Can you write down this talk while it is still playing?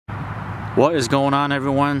What is going on,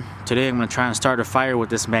 everyone? Today I'm going to try and start a fire with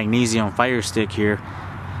this magnesium fire stick here.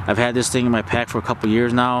 I've had this thing in my pack for a couple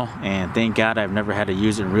years now, and thank God I've never had to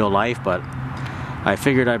use it in real life, but I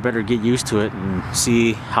figured I better get used to it and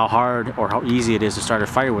see how hard or how easy it is to start a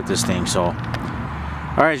fire with this thing. So,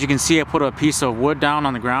 alright, as you can see, I put a piece of wood down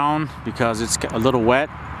on the ground because it's a little wet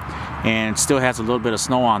and it still has a little bit of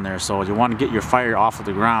snow on there, so you want to get your fire off of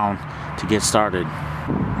the ground to get started.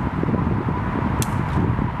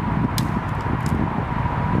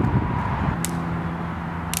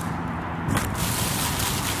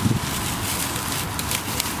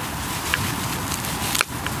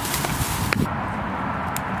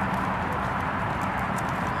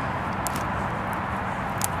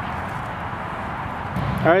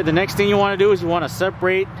 Alright, the next thing you want to do is you want to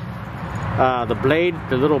separate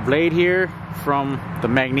the little blade here from the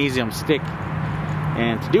magnesium stick.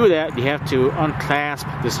 And to do that, you have to unclasp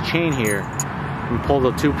this chain here and pull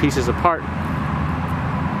the two pieces apart.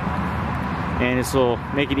 And this will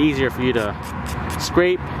make it easier for you to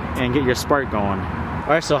scrape and get your spark going.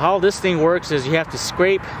 Alright, so how this thing works is you have to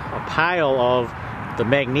scrape a pile of the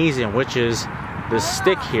magnesium, which is this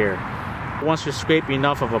stick here. Once you scrape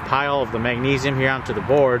enough of a pile of the magnesium here onto the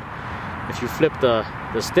board, if you flip the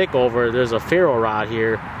stick over, there's a ferro rod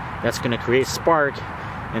here that's going to create spark,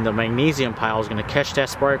 and the magnesium pile is going to catch that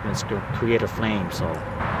spark and it's going to create a flame. So,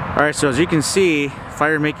 alright, so as you can see,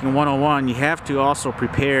 fire making 101, you have to also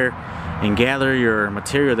prepare and gather your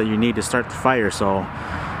material that you need to start the fire. So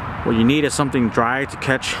what you need is something dry to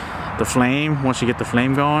catch the flame once you get the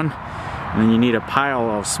flame going, and then you need a pile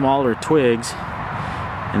of smaller twigs.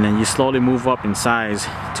 And then you slowly move up in size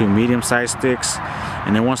to medium-sized sticks,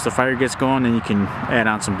 and then once the fire gets going, then you can add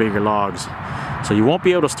on some bigger logs. So you won't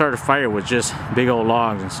be able to start a fire with just big old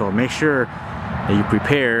logs, and so make sure that you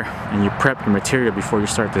prepare and you prep your material before you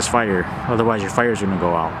start this fire, otherwise your fire is going to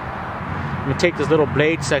go out. I'm going to take this little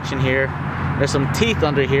blade section here. There's some teeth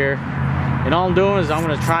under here, and all I'm doing is I'm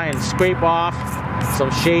going to try and scrape off some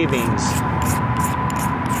shavings.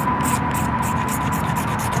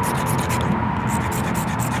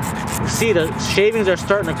 See, the shavings are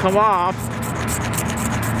starting to come off,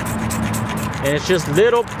 and it's just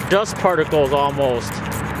little dust particles almost.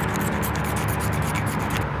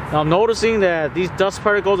 Now I'm noticing that these dust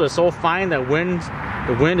particles are so fine that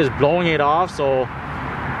the wind is blowing it off, so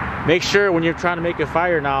make sure when you're trying to make a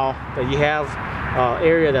fire now that you have an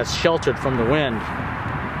area that's sheltered from the wind.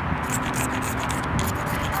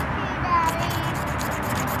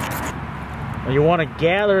 And you want to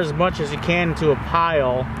gather as much as you can into a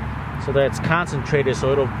pile so that it's concentrated,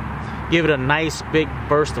 so it'll give it a nice big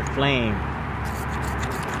burst of flame.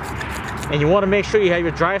 And you want to make sure you have your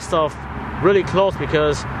dry stuff really close,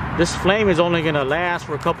 because this flame is only going to last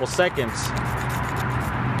for a couple seconds.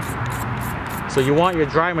 So you want your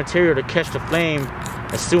dry material to catch the flame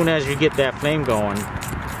as soon as you get that flame going.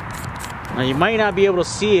 Now you might not be able to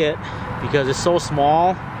see it because it's so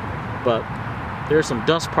small, but there's some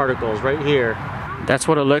dust particles right here. That's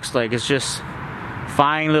what it looks like. It's just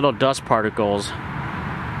fine little dust particles.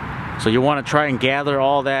 So you want to try and gather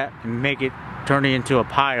all that and make it, turn it into a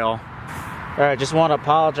pile. Alright, just want to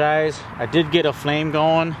apologize. I did get a flame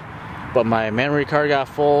going, but my memory card got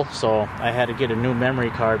full, so I had to get a new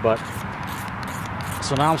memory card. But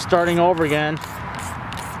so now I'm starting over again,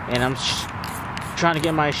 and I'm trying to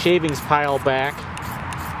get my shavings pile back.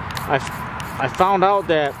 I found out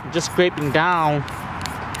that just scraping down,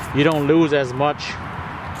 you don't lose as much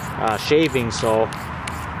shavings. So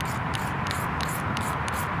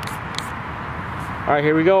alright,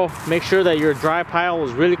 here we go. Make sure that your dry pile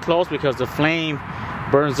is really close because the flame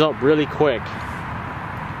burns up really quick.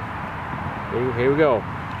 Here we go.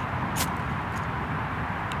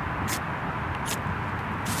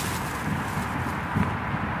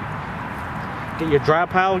 Get your dry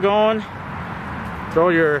pile going. Throw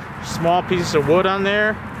your small pieces of wood on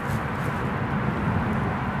there.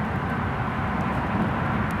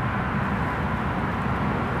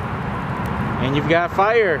 And you've got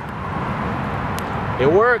fire.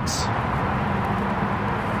 It works.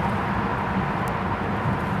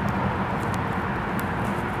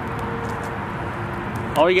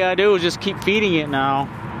 All you gotta do is just keep feeding it now.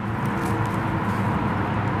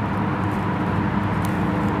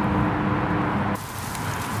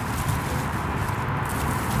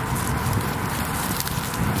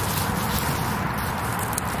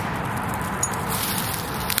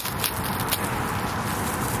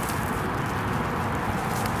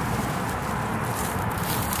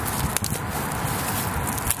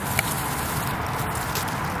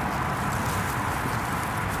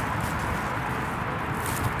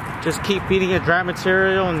 Just keep feeding it dry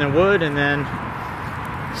material and then wood, and then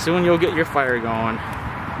soon you'll get your fire going.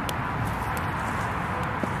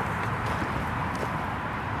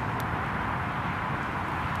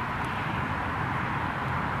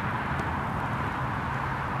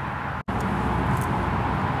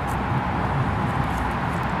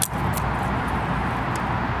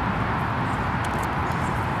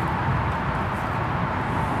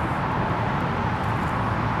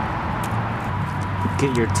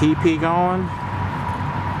 Get your TP going.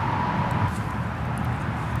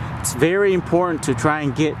 It's very important to try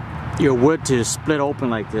and get your wood to split open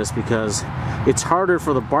like this, because it's harder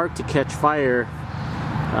for the bark to catch fire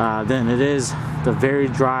than it is the very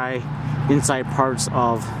dry inside parts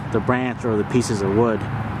of the branch or the pieces of wood.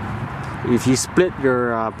 If you split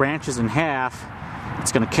your branches in half,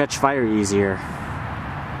 it's going to catch fire easier.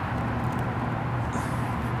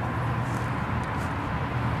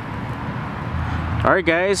 Alright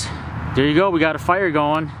guys, there you go, we got a fire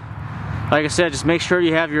going. Like I said, just make sure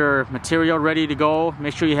you have your material ready to go.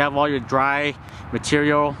 Make sure you have all your dry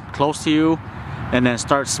material close to you, and then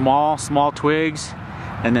start small twigs,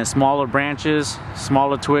 and then smaller branches,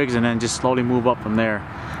 smaller twigs, and then just slowly move up from there.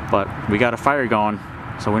 But we got a fire going,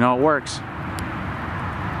 so we know it works.